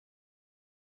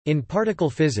In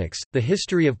particle physics, the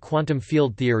history of quantum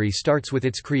field theory starts with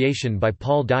its creation by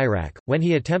Paul Dirac, when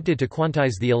he attempted to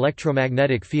quantize the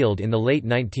electromagnetic field in the late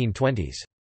 1920s.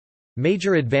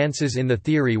 Major advances in the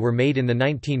theory were made in the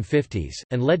 1950s,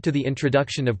 and led to the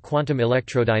introduction of quantum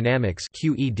electrodynamics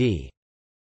 (QED).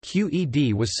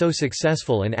 QED was so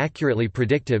successful and accurately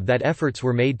predictive that efforts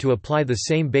were made to apply the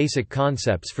same basic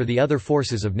concepts for the other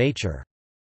forces of nature.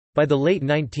 By the late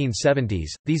 1970s,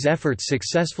 these efforts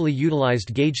successfully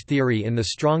utilized gauge theory in the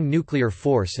strong nuclear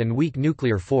force and weak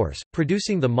nuclear force,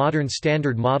 producing the modern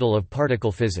standard model of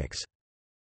particle physics.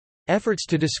 Efforts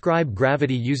to describe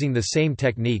gravity using the same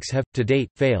techniques have, to date,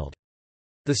 failed.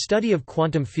 The study of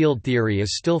quantum field theory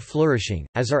is still flourishing,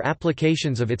 as are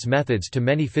applications of its methods to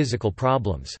many physical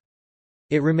problems.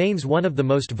 It remains one of the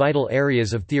most vital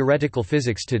areas of theoretical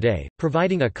physics today,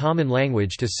 providing a common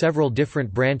language to several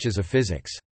different branches of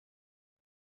physics.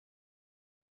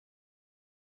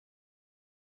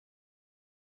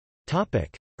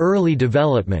 Early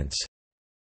developments.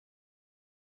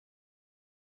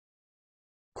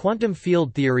 Quantum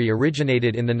field theory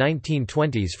originated in the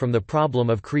 1920s from the problem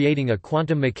of creating a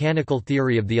quantum mechanical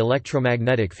theory of the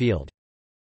electromagnetic field.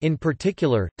 In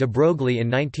particular, de Broglie in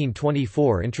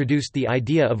 1924 introduced the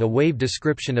idea of a wave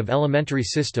description of elementary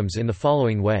systems in the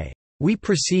following way. We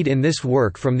proceed in this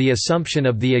work from the assumption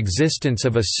of the existence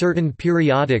of a certain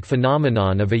periodic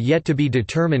phenomenon of a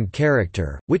yet-to-be-determined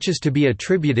character, which is to be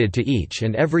attributed to each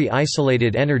and every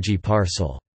isolated energy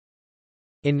parcel.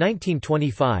 In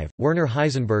 1925, Werner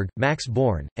Heisenberg, Max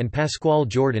Born, and Pascual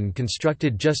Jordan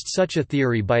constructed just such a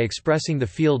theory by expressing the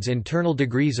field's internal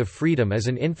degrees of freedom as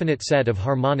an infinite set of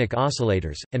harmonic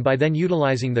oscillators, and by then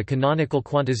utilizing the canonical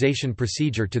quantization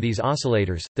procedure to these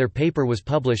oscillators. Their paper was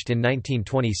published in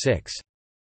 1926.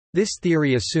 This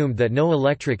theory assumed that no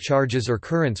electric charges or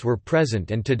currents were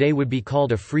present and today would be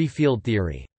called a free field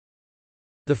theory.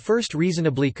 The first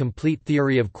reasonably complete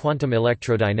theory of quantum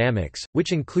electrodynamics,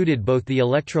 which included both the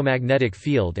electromagnetic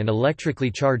field and electrically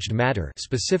charged matter,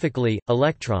 specifically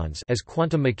electrons, as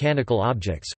quantum mechanical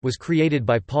objects, was created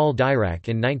by Paul Dirac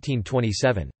in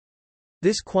 1927.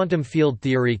 This quantum field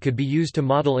theory could be used to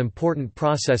model important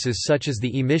processes such as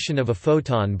the emission of a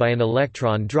photon by an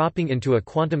electron dropping into a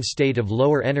quantum state of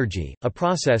lower energy, a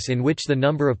process in which the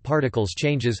number of particles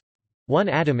changes. One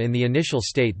atom in the initial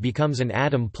state becomes an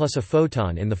atom plus a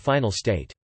photon in the final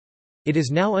state. It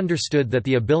is now understood that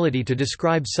the ability to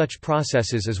describe such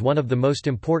processes is one of the most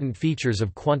important features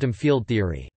of quantum field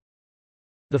theory.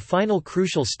 The final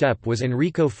crucial step was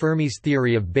Enrico Fermi's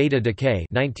theory of beta decay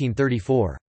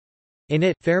 1934. In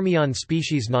it, fermion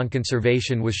species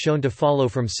nonconservation was shown to follow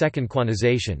from second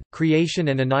quantization. Creation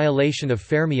and annihilation of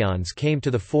fermions came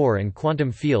to the fore, and quantum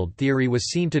field theory was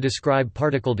seen to describe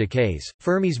particle decays.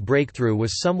 Fermi's breakthrough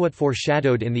was somewhat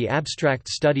foreshadowed in the abstract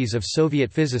studies of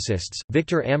Soviet physicists,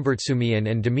 Viktor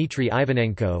Ambertsumian and Dmitry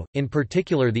Ivanenko, in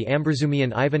particular the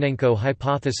Ambertsumian-Ivanenko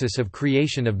hypothesis of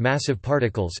creation of massive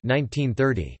particles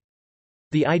 1930.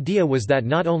 The idea was that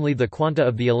not only the quanta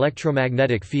of the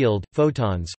electromagnetic field,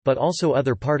 photons, but also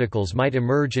other particles might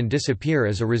emerge and disappear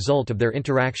as a result of their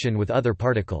interaction with other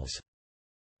particles.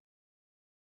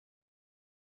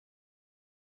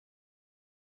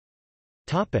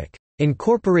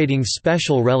 Incorporating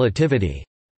special relativity.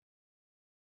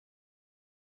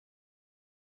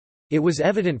 It was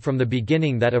evident from the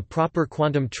beginning that a proper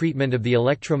quantum treatment of the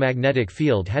electromagnetic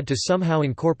field had to somehow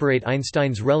incorporate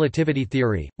Einstein's relativity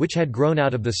theory, which had grown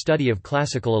out of the study of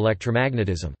classical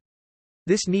electromagnetism.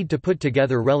 This need to put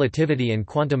together relativity and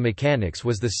quantum mechanics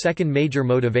was the second major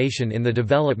motivation in the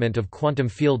development of quantum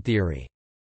field theory.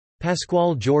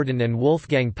 Pascual Jordan and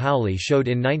Wolfgang Pauli showed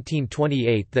in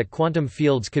 1928 that quantum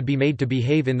fields could be made to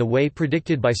behave in the way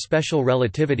predicted by special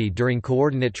relativity during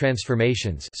coordinate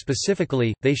transformations.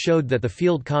 Specifically, they showed that the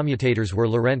field commutators were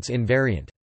Lorentz invariant.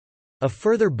 A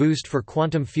further boost for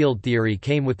quantum field theory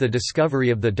came with the discovery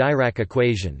of the Dirac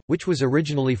equation, which was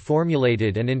originally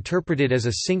formulated and interpreted as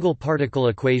a single particle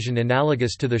equation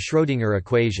analogous to the Schrödinger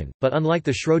equation, but unlike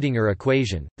the Schrödinger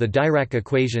equation, the Dirac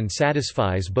equation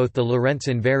satisfies both the Lorentz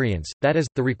invariance, that is,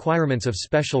 the requirements of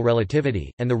special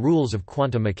relativity, and the rules of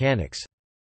quantum mechanics.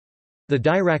 The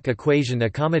Dirac equation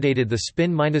accommodated the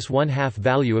spin -1/2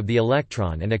 value of the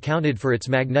electron and accounted for its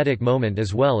magnetic moment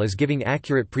as well as giving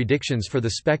accurate predictions for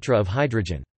the spectra of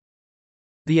hydrogen.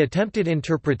 The attempted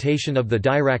interpretation of the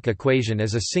Dirac equation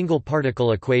as a single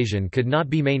particle equation could not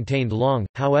be maintained long,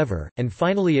 however, and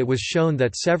finally it was shown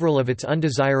that several of its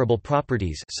undesirable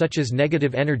properties, such as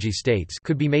negative energy states,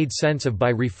 could be made sense of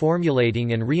by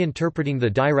reformulating and reinterpreting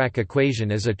the Dirac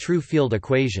equation as a true field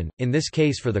equation, in this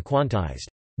case for the quantized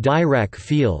Dirac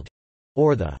field,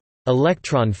 or the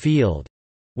electron field,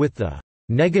 with the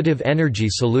negative energy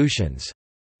solutions,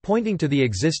 pointing to the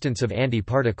existence of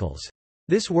antiparticles.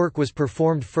 This work was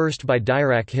performed first by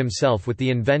Dirac himself with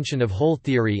the invention of hole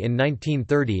theory in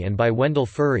 1930 and by Wendell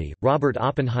Furry, Robert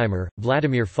Oppenheimer,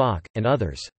 Vladimir Fock, and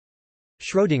others.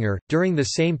 Schrödinger, during the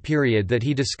same period that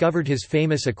he discovered his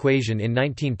famous equation in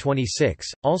 1926,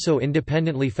 also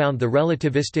independently found the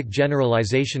relativistic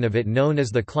generalization of it known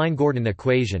as the Klein-Gordon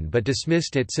equation but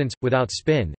dismissed it since, without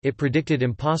spin, it predicted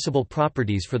impossible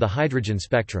properties for the hydrogen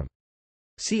spectrum.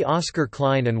 See Oscar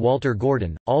Klein and Walter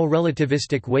Gordon. All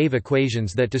relativistic wave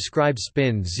equations that describe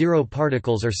spin-zero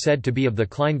particles are said to be of the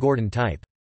Klein-Gordon type.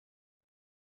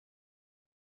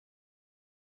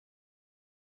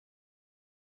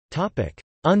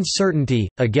 Uncertainty,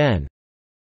 again.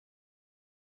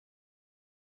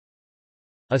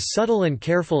 A subtle and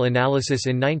careful analysis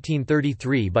in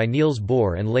 1933 by Niels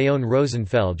Bohr and Leon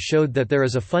Rosenfeld showed that there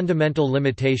is a fundamental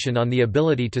limitation on the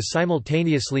ability to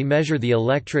simultaneously measure the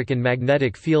electric and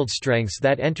magnetic field strengths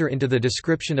that enter into the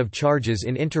description of charges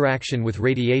in interaction with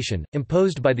radiation,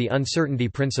 imposed by the uncertainty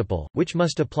principle, which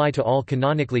must apply to all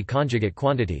canonically conjugate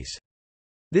quantities.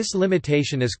 This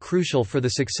limitation is crucial for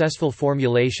the successful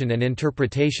formulation and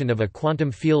interpretation of a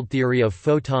quantum field theory of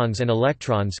photons and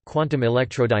electrons, quantum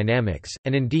electrodynamics,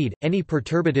 and indeed, any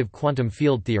perturbative quantum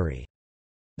field theory.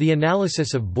 The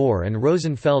analysis of Bohr and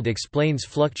Rosenfeld explains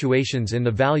fluctuations in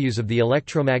the values of the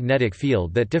electromagnetic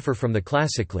field that differ from the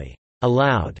classically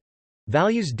allowed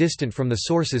values distant from the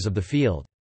sources of the field.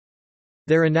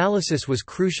 Their analysis was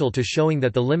crucial to showing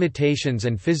that the limitations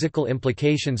and physical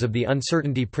implications of the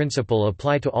uncertainty principle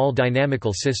apply to all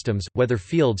dynamical systems, whether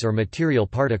fields or material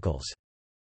particles.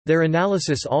 Their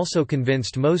analysis also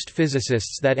convinced most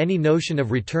physicists that any notion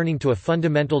of returning to a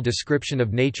fundamental description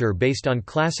of nature based on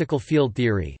classical field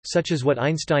theory, such as what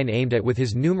Einstein aimed at with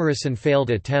his numerous and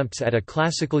failed attempts at a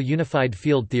classical unified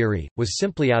field theory, was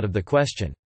simply out of the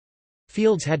question.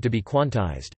 Fields had to be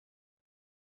quantized.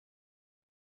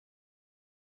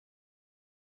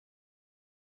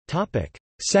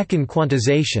 Second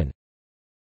quantization.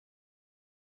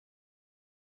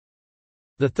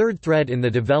 The third thread in the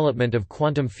development of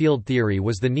quantum field theory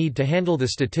was the need to handle the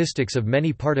statistics of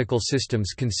many particle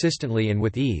systems consistently and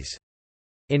with ease.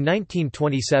 In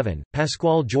 1927,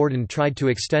 Pascual Jordan tried to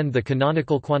extend the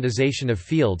canonical quantization of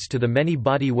fields to the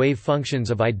many-body wave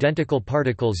functions of identical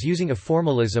particles using a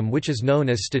formalism which is known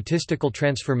as statistical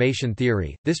transformation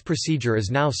theory. This procedure is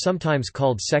now sometimes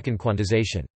called second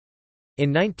quantization. In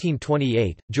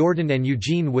 1928, Jordan and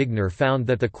Eugene Wigner found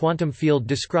that the quantum field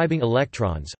describing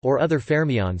electrons, or other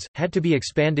fermions, had to be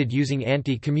expanded using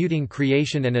anti-commuting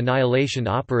creation and annihilation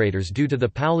operators due to the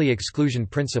Pauli exclusion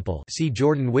principle. See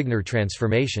Jordan-Wigner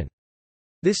transformation.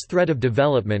 This thread of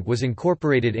development was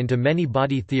incorporated into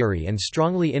many-body theory and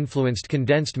strongly influenced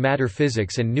condensed matter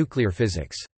physics and nuclear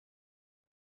physics.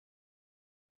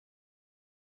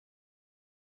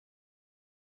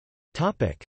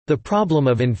 The problem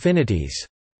of infinities.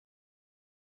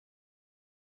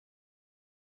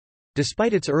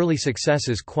 Despite its early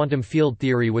successes, quantum field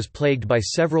theory was plagued by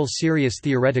several serious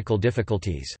theoretical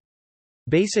difficulties.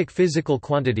 Basic physical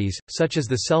quantities, such as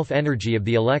the self-energy of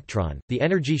the electron, the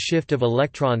energy shift of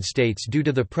electron states due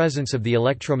to the presence of the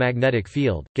electromagnetic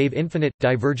field, gave infinite,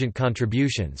 divergent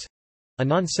contributions—a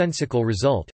nonsensical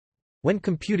result—when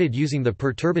computed using the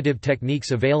perturbative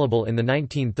techniques available in the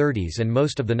 1930s and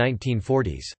most of the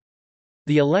 1940s.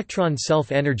 The electron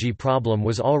self-energy problem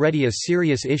was already a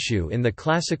serious issue in the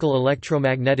classical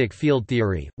electromagnetic field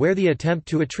theory, where the attempt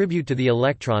to attribute to the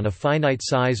electron a finite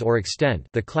size or extent,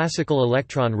 the classical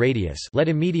electron radius, led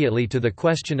immediately to the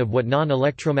question of what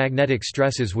non-electromagnetic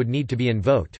stresses would need to be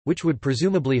invoked, which would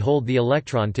presumably hold the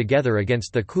electron together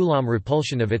against the Coulomb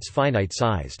repulsion of its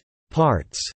finite-sized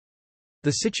parts.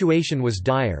 The situation was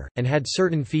dire, and had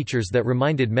certain features that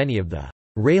reminded many of the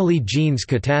Rayleigh-Jeans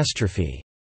catastrophe.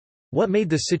 What made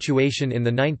the situation in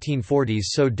the 1940s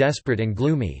so desperate and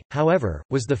gloomy, however,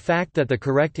 was the fact that the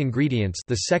correct ingredients,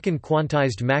 the second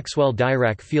quantized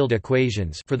Maxwell-Dirac field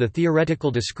equations, for the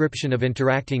theoretical description of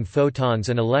interacting photons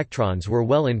and electrons were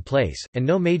well in place, and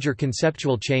no major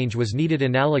conceptual change was needed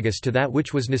analogous to that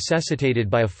which was necessitated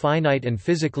by a finite and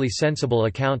physically sensible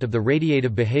account of the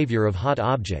radiative behavior of hot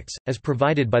objects, as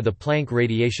provided by the Planck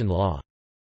radiation law.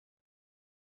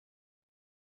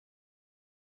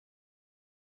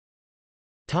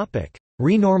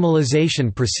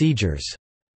 Renormalization procedures.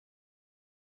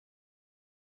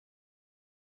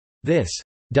 This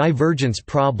divergence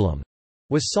problem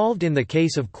was solved in the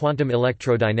case of quantum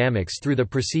electrodynamics through the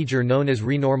procedure known as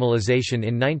renormalization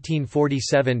in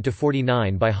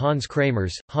 1947–49 by Hans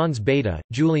Kramers, Hans Bethe,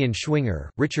 Julian Schwinger,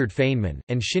 Richard Feynman,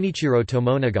 and Shinichiro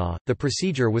Tomonaga. The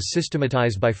procedure was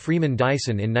systematized by Freeman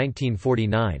Dyson in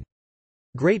 1949.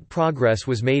 Great progress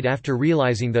was made after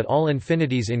realizing that all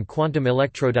infinities in quantum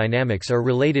electrodynamics are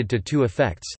related to two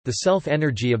effects, the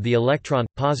self-energy of the electron,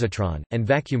 positron, and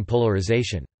vacuum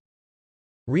polarization.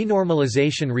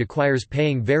 Renormalization requires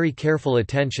paying very careful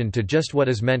attention to just what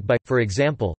is meant by, for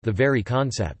example, the very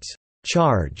concepts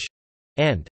charge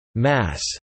and mass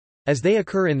as they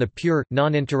occur in the pure,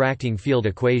 non-interacting field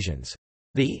equations.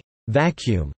 The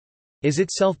vacuum is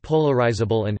itself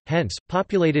polarizable and, hence,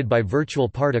 populated by virtual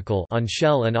particle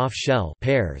on-shell and off-shell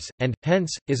pairs, and,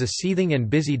 hence, is a seething and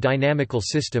busy dynamical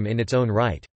system in its own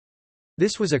right.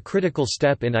 This was a critical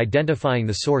step in identifying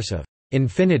the source of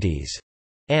infinities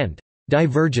and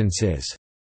divergences.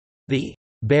 The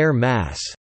bare mass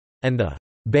and the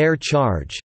bare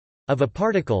charge of a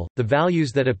particle, the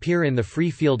values that appear in the free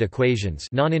field equations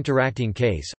non-interacting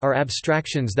case, are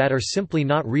abstractions that are simply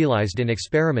not realized in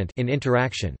experiment in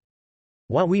interaction.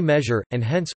 What we measure, and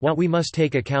hence, what we must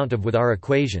take account of with our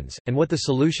equations, and what the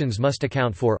solutions must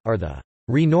account for, are the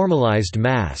renormalized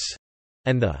mass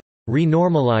and the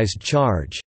renormalized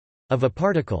charge of a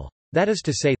particle. That is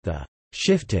to say, the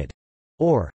shifted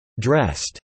or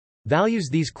dressed values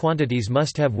these quantities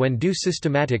must have when due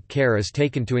systematic care is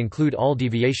taken to include all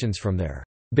deviations from their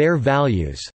bare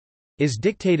values, is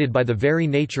dictated by the very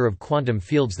nature of quantum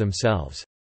fields themselves.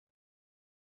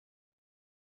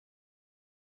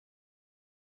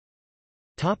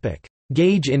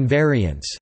 Gauge invariance.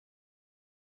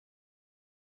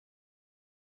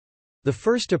 The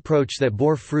first approach that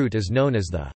bore fruit is known as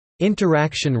the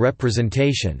interaction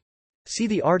representation. See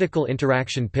the article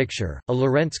Interaction picture, a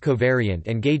Lorentz covariant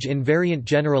and gauge invariant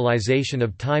generalization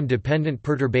of time-dependent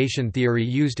perturbation theory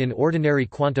used in ordinary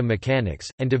quantum mechanics,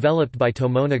 and developed by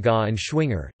Tomonaga and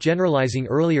Schwinger, generalizing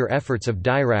earlier efforts of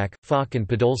Dirac, Fock and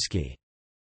Podolsky.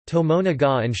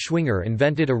 Tomonaga and Schwinger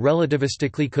invented a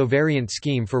relativistically covariant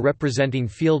scheme for representing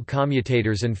field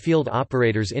commutators and field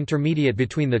operators intermediate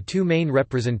between the two main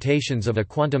representations of a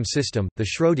quantum system, the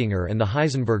Schrödinger and the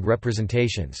Heisenberg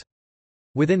representations.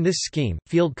 Within this scheme,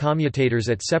 field commutators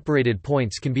at separated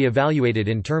points can be evaluated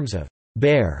in terms of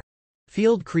bare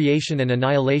field creation and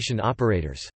annihilation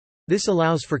operators. This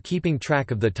allows for keeping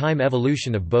track of the time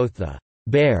evolution of both the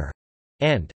bare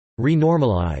and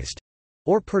renormalized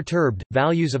or perturbed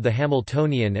values of the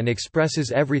Hamiltonian and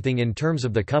expresses everything in terms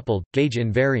of the coupled, gauge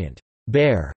invariant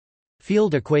bare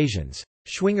field equations.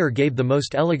 Schwinger gave the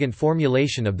most elegant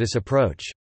formulation of this approach.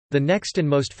 The next and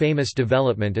most famous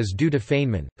development is due to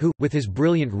Feynman, who, with his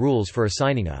brilliant rules for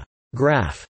assigning a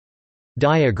graph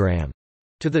diagram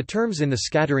to the terms in the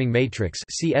scattering matrix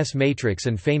CS matrix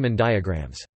and Feynman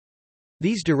diagrams.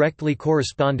 These directly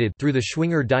corresponded through the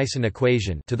Schwinger-Dyson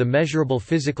equation to the measurable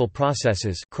physical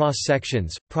processes,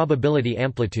 cross-sections, probability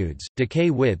amplitudes,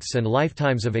 decay widths and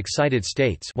lifetimes of excited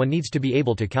states one needs to be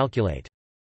able to calculate.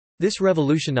 This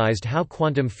revolutionized how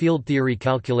quantum field theory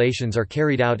calculations are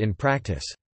carried out in practice.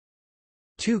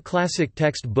 Two classic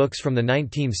text books from the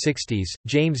 1960s,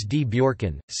 James D.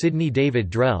 Bjorken, Sidney David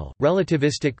Drell,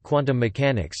 Relativistic Quantum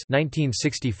Mechanics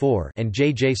 1964, and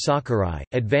J. J. Sakurai,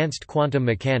 Advanced Quantum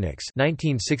Mechanics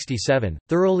 1967,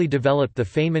 thoroughly developed the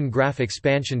Feynman graph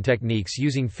expansion techniques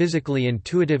using physically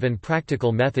intuitive and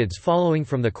practical methods following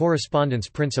from the correspondence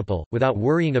principle, without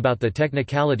worrying about the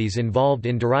technicalities involved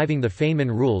in deriving the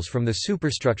Feynman rules from the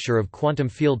superstructure of quantum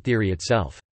field theory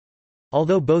itself.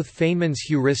 Although both Feynman's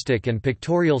heuristic and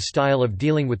pictorial style of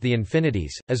dealing with the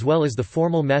infinities, as well as the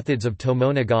formal methods of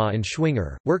Tomonaga and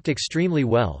Schwinger, worked extremely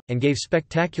well, and gave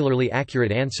spectacularly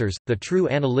accurate answers, the true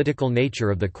analytical nature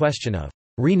of the question of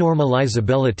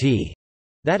renormalizability,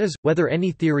 that is, whether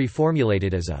any theory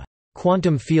formulated as a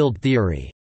quantum field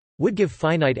theory would give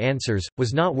finite answers,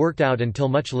 was not worked out until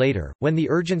much later, when the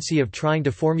urgency of trying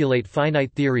to formulate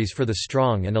finite theories for the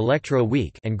strong and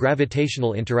electroweak and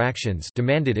gravitational interactions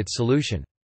demanded its solution.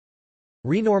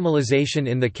 Renormalization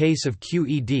in the case of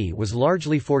QED was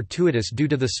largely fortuitous due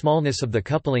to the smallness of the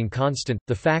coupling constant,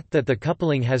 the fact that the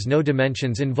coupling has no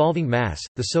dimensions involving mass,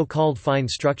 the so-called fine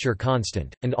structure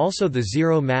constant, and also the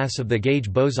zero mass of the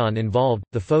gauge boson involved,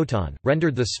 the photon,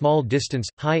 rendered the small distance,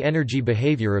 high-energy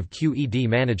behavior of QED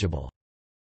manageable.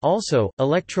 Also,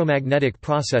 electromagnetic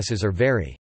processes are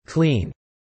very clean,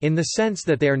 in the sense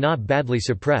that they are not badly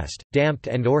suppressed, damped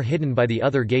and/or hidden by the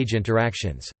other gauge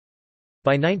interactions.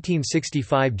 By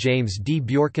 1965 James D.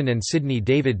 Bjorken and Sidney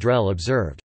David Drell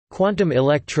observed, Quantum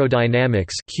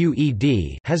electrodynamics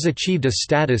 (QED) has achieved a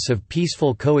status of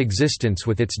peaceful coexistence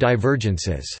with its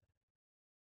divergences.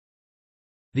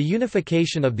 The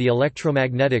unification of the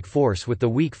electromagnetic force with the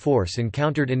weak force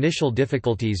encountered initial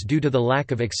difficulties due to the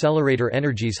lack of accelerator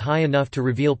energies high enough to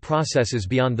reveal processes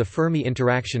beyond the Fermi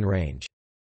interaction range.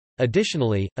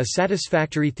 Additionally, a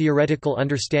satisfactory theoretical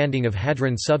understanding of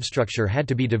hadron substructure had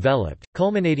to be developed,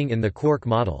 culminating in the quark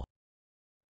model.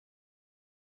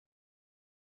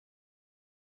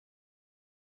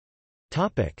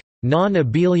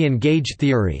 Non-abelian gauge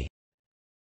theory.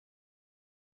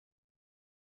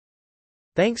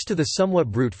 Thanks to the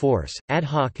somewhat brute force, ad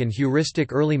hoc and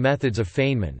heuristic early methods of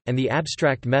Feynman, and the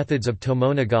abstract methods of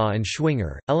Tomonaga and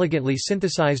Schwinger, elegantly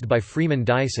synthesized by Freeman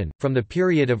Dyson, from the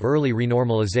period of early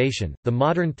renormalization, the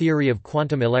modern theory of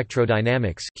quantum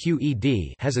electrodynamics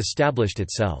 (QED) has established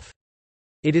itself.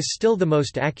 It is still the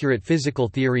most accurate physical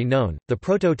theory known, the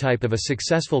prototype of a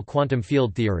successful quantum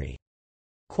field theory.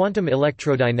 Quantum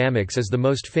electrodynamics is the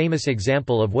most famous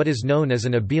example of what is known as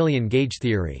an abelian gauge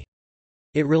theory.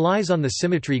 It relies on the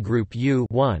symmetry group U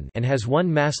and has one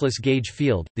massless gauge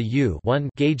field, the U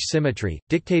gauge symmetry,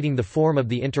 dictating the form of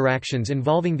the interactions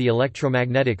involving the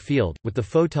electromagnetic field, with the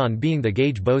photon being the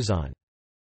gauge boson.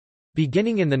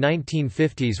 Beginning in the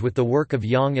 1950s with the work of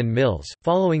Yang and Mills,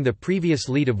 following the previous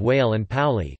lead of Weyl and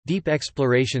Pauli, deep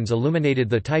explorations illuminated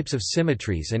the types of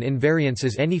symmetries and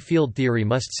invariances any field theory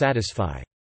must satisfy.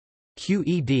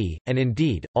 QED, and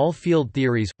indeed, all field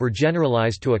theories, were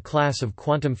generalized to a class of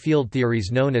quantum field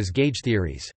theories known as gauge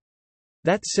theories.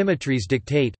 That symmetries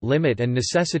dictate, limit and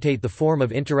necessitate the form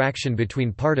of interaction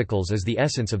between particles is the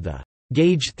essence of the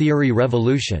gauge theory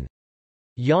revolution.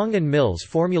 Yang and Mills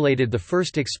formulated the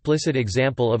first explicit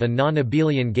example of a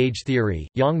non-abelian gauge theory,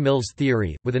 Yang-Mills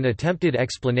theory, with an attempted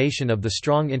explanation of the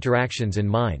strong interactions in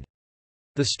mind.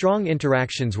 The strong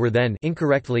interactions were then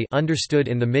incorrectly understood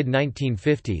in the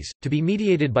mid-1950s, to be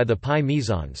mediated by the pi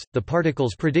mesons, the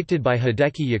particles predicted by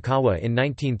Hideki Yukawa in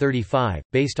 1935,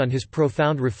 based on his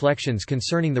profound reflections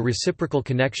concerning the reciprocal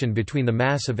connection between the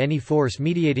mass of any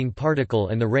force-mediating particle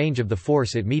and the range of the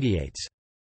force it mediates.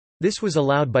 This was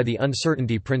allowed by the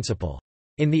uncertainty principle.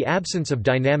 In the absence of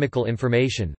dynamical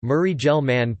information,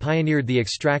 Murray-Gell-Mann pioneered the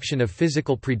extraction of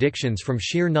physical predictions from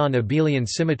sheer non-abelian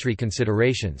symmetry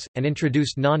considerations, and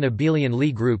introduced non-abelian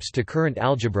Lie groups to current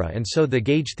algebra and so the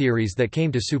gauge theories that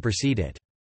came to supersede it.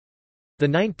 The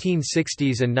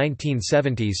 1960s and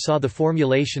 1970s saw the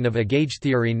formulation of a gauge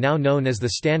theory now known as the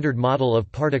Standard Model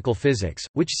of Particle Physics,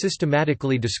 which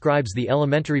systematically describes the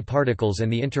elementary particles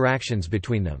and the interactions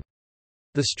between them.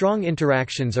 The strong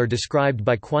interactions are described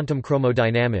by quantum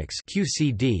chromodynamics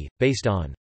 (QCD), based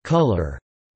on color.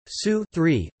 SU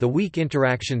 3. The weak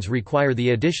interactions require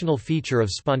the additional feature of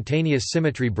spontaneous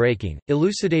symmetry breaking,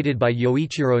 elucidated by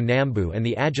Yoichiro Nambu, and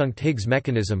the adjunct Higgs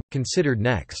mechanism, considered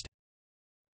next.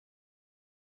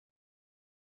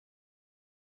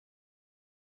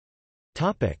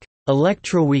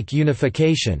 Electroweak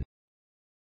unification.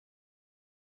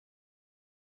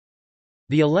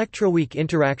 The Electroweak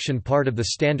interaction part of the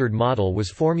Standard Model was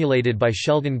formulated by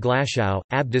Sheldon Glashow,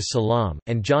 Abdus Salam,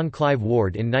 and John Clive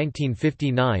Ward in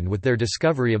 1959 with their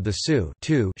discovery of the SU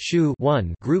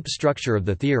group structure of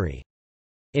the theory.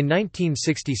 In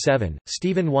 1967,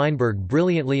 Steven Weinberg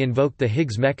brilliantly invoked the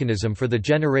Higgs mechanism for the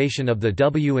generation of the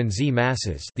W and Z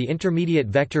masses, the intermediate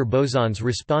vector bosons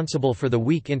responsible for the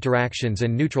weak interactions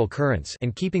and neutral currents,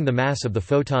 and keeping the mass of the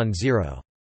photon zero.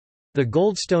 The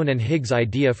Goldstone and Higgs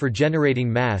idea for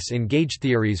generating mass in gauge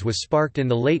theories was sparked in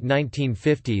the late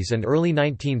 1950s and early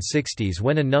 1960s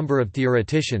when a number of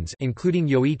theoreticians, including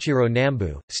Yoichiro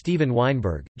Nambu, Steven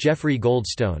Weinberg, Jeffrey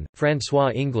Goldstone,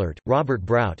 François Englert, Robert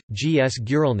Brout, G. S.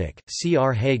 Guralnik, C.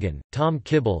 R. Hagen, Tom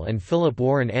Kibble and Philip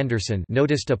Warren Anderson,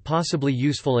 noticed a possibly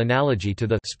useful analogy to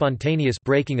the spontaneous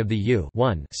breaking of the U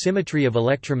symmetry of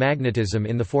electromagnetism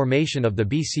in the formation of the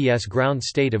BCS ground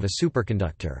state of a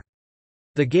superconductor.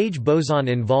 The gauge boson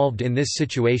involved in this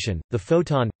situation, the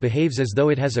photon, behaves as though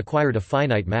it has acquired a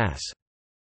finite mass.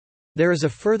 There is a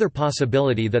further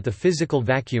possibility that the physical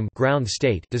vacuum ground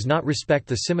state does not respect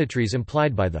the symmetries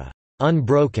implied by the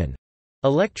unbroken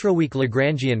electroweak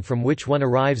Lagrangian from which one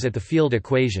arrives at the field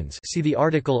equations. See the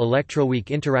article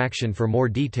Electroweak interaction for more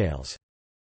details.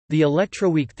 The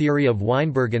electroweak theory of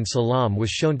Weinberg and Salam was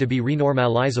shown to be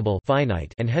renormalizable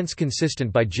finite and hence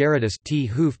consistent by Gerardus T.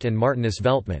 Hooft and Martinus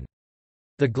Veltman.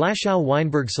 The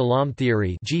Glashow-Weinberg-Salam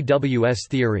theory (GWS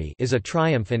theory) is a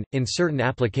triumph and, in certain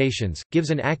applications,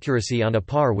 gives an accuracy on a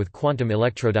par with quantum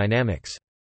electrodynamics.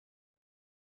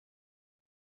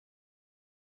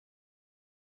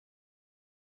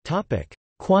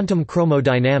 Quantum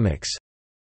chromodynamics.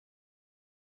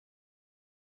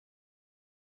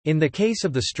 In the case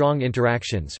of the strong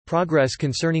interactions, progress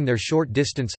concerning their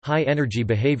short-distance, high-energy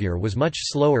behavior was much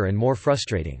slower and more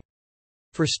frustrating.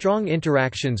 For strong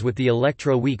interactions with the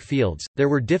electroweak fields, there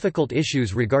were difficult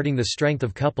issues regarding the strength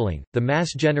of coupling, the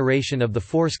mass generation of the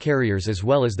force carriers as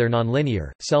well as their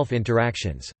nonlinear,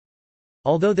 self-interactions.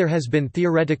 Although there has been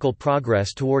theoretical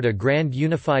progress toward a grand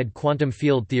unified quantum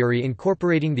field theory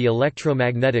incorporating the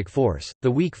electromagnetic force, the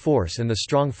weak force and the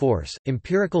strong force,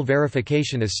 empirical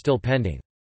verification is still pending.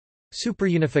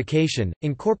 Superunification,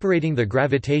 incorporating the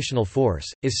gravitational force,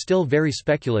 is still very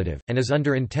speculative, and is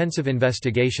under intensive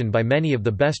investigation by many of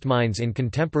the best minds in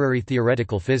contemporary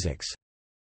theoretical physics.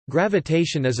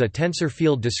 Gravitation is a tensor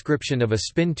field description of a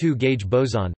spin 2-gauge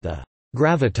boson, the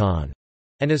graviton,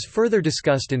 and is further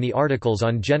discussed in the articles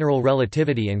on general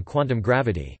relativity and quantum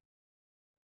gravity.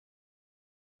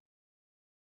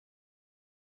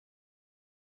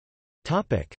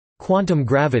 Quantum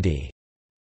gravity.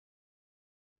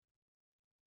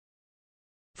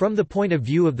 From the point of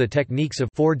view of the techniques of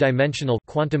four-dimensional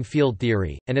quantum field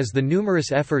theory, and as the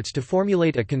numerous efforts to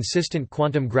formulate a consistent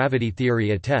quantum gravity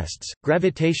theory attests,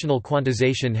 gravitational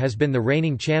quantization has been the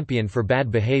reigning champion for bad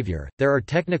behavior. There are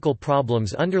technical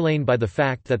problems underlain by the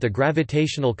fact that the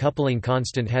gravitational coupling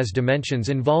constant has dimensions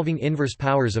involving inverse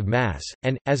powers of mass,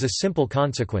 and, as a simple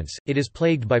consequence, it is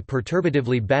plagued by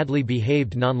perturbatively badly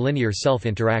behaved nonlinear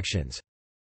self-interactions.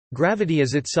 Gravity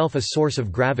is itself a source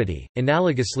of gravity,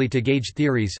 analogously to gauge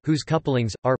theories whose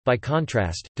couplings are, by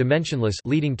contrast, dimensionless,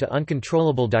 leading to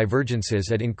uncontrollable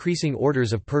divergences at increasing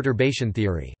orders of perturbation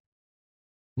theory.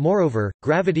 Moreover,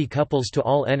 gravity couples to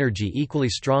all energy equally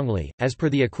strongly, as per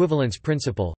the equivalence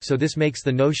principle, so this makes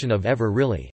the notion of ever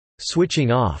really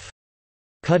switching off,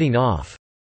 cutting off,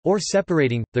 or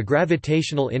separating, the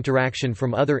gravitational interaction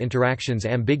from other interactions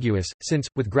ambiguous, since,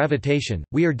 with gravitation,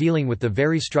 we are dealing with the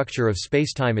very structure of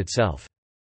spacetime itself.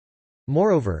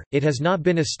 Moreover, it has not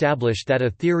been established that a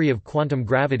theory of quantum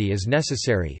gravity is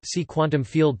necessary, see quantum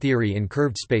field theory in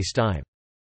curved spacetime.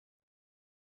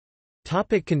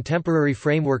 Contemporary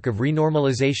framework of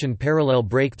renormalization. Parallel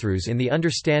breakthroughs in the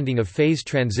understanding of phase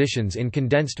transitions in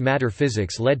condensed matter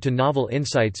physics led to novel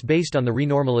insights based on the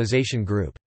renormalization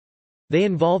group. They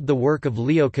involved the work of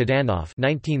Leo Kadanoff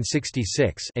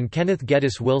 (1966) and Kenneth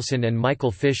Geddes Wilson and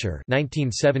Michael Fisher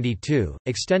 (1972),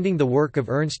 extending the work of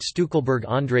Ernst Stueckelberg,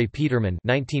 André Peterman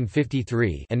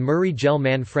 (1953), and Murray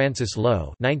Gell-Mann Francis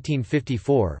Lowe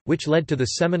 (1954), which led to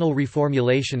the seminal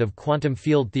reformulation of quantum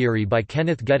field theory by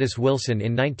Kenneth Geddes Wilson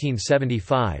in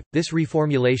 1975. This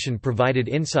reformulation provided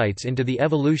insights into the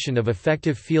evolution of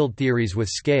effective field theories with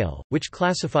scale, which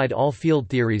classified all field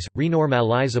theories,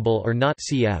 renormalizable or not,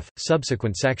 cf.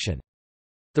 Subsequent section.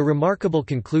 The remarkable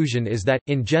conclusion is that,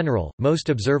 in general, most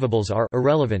observables are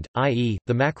irrelevant, i.e.,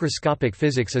 the macroscopic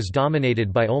physics is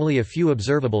dominated by only a few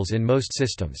observables in most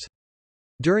systems.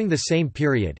 During the same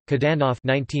period, Kadanoff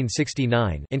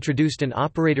 1969 introduced an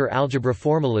operator algebra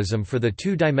formalism for the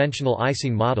two-dimensional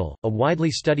Ising model, a widely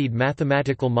studied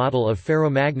mathematical model of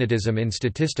ferromagnetism in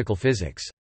statistical physics.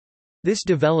 This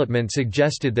development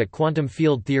suggested that quantum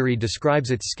field theory describes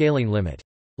its scaling limit.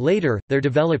 Later, there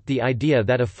developed the idea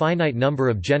that a finite number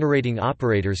of generating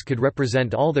operators could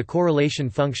represent all the correlation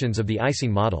functions of the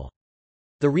Ising model.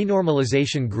 The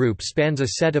renormalization group spans a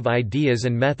set of ideas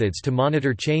and methods to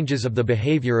monitor changes of the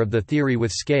behavior of the theory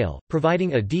with scale,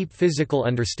 providing a deep physical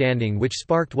understanding which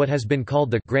sparked what has been called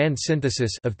the grand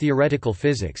synthesis of theoretical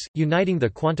physics, uniting the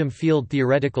quantum field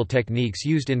theoretical techniques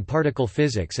used in particle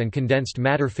physics and condensed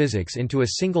matter physics into a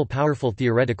single powerful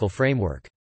theoretical framework.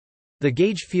 The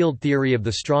gauge field theory of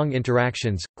the strong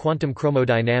interactions, quantum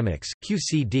chromodynamics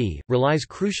 (QCD), relies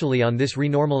crucially on this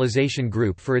renormalization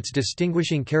group for its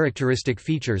distinguishing characteristic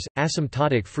features,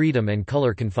 asymptotic freedom and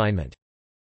color confinement.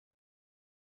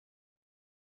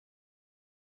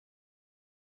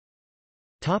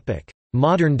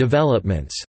 Modern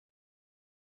developments.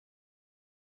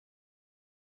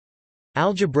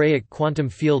 Algebraic quantum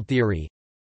field theory,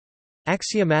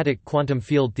 axiomatic quantum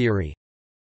field theory,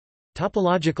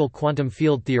 topological quantum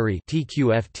field theory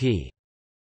 (TQFT).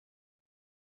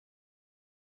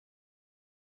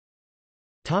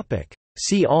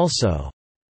 See also: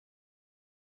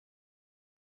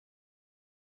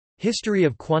 History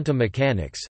of quantum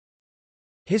mechanics,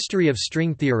 History of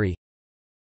string theory,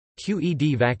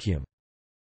 QED vacuum.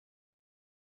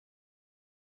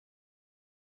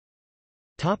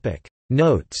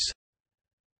 Notes.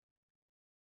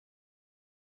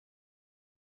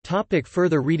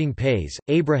 Further reading Pays,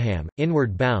 Abraham,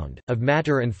 Inward Bound, of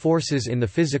Matter and Forces in the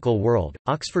Physical World,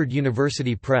 Oxford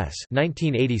University Press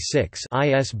 1986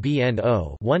 ISBN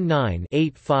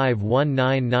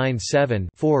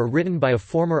 0-19-851997-4 written by a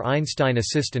former Einstein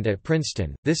assistant at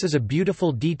Princeton. This is a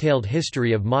beautiful detailed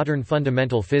history of modern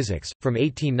fundamental physics, from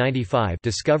 1895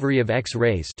 discovery of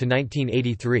X-rays to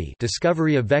 1983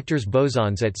 discovery of vectors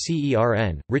bosons at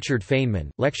CERN, Richard Feynman,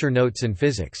 Lecture Notes in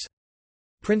Physics.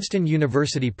 Princeton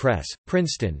University Press,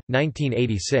 Princeton,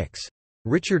 1986.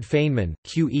 Richard Feynman,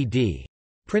 QED.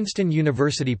 Princeton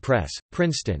University Press,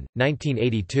 Princeton,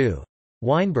 1982.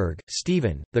 Weinberg,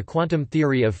 Stephen, The Quantum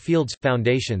Theory of Fields,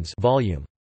 Foundations Volume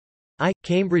I,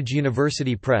 Cambridge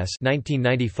University Press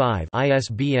 1995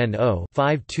 ISBN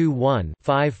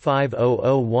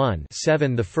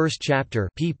 0-521-55001-7. The first chapter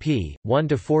pp.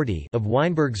 1–40 of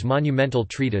Weinberg's monumental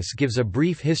treatise gives a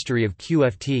brief history of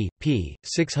QFT, p.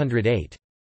 608.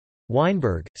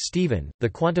 Weinberg, Stephen, The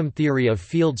Quantum Theory of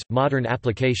Fields, Modern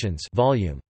Applications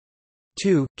Volume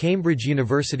 2, Cambridge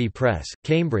University Press,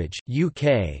 Cambridge,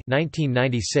 UK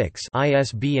 1996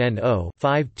 ISBN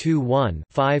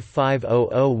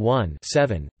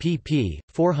 0-521-55001-7, pp.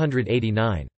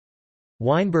 489.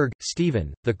 Weinberg,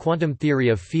 Stephen, The Quantum Theory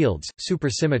of Fields,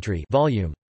 Supersymmetry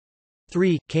Volume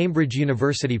 3, Cambridge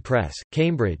University Press,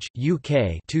 Cambridge,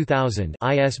 UK 2000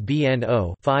 ISBN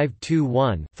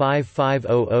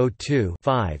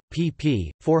 0-521-55002-5,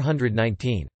 pp.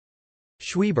 419.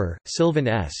 Schweber, Sylvan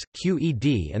S.,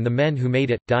 QED and the Men Who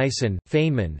Made It, Dyson,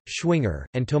 Feynman, Schwinger,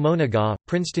 and Tomonaga,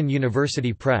 Princeton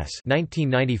University Press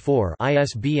 1994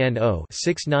 ISBN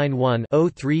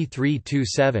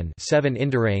 0-691-03327-7.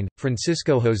 Indurain,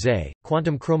 Francisco José,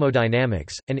 Quantum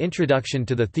Chromodynamics, An Introduction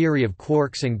to the Theory of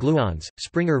Quarks and Gluons,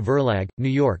 Springer Verlag, New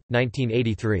York,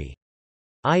 1983.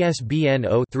 ISBN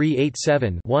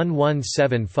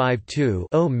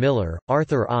 0-387-11752-0. Miller,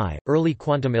 Arthur I., Early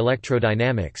Quantum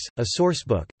Electrodynamics, A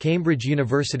Sourcebook, Cambridge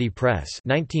University Press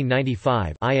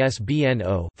 1995 ISBN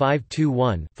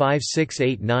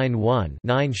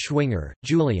 0-521-56891-9. Schwinger,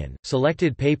 Julian,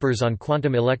 Selected Papers on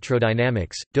Quantum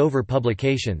Electrodynamics, Dover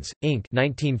Publications, Inc.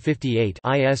 1958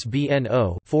 ISBN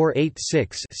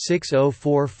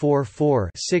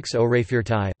 0-486-60444-6.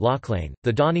 O'Rafferty, Lachlan,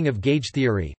 The Dawning of Gauge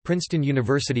Theory, Princeton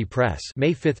University Press,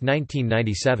 May 5,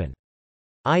 1997.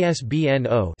 ISBN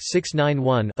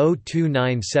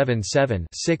 0-691-02977-6.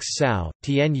 Cao,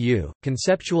 Tian-Yu,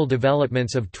 Conceptual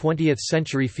Developments of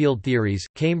Twentieth-Century Field Theories,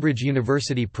 Cambridge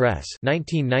University Press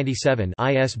 1997.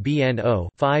 ISBN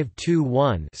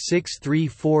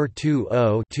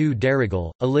 0-521-63420-2.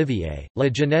 Derigal, Olivier, La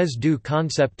genèse du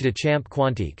concept de champ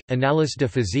quantique, Annales de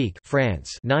physique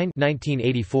France 9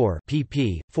 1984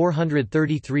 pp.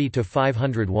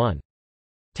 433–501.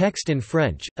 Text in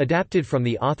French, adapted from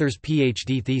the author's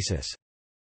PhD thesis.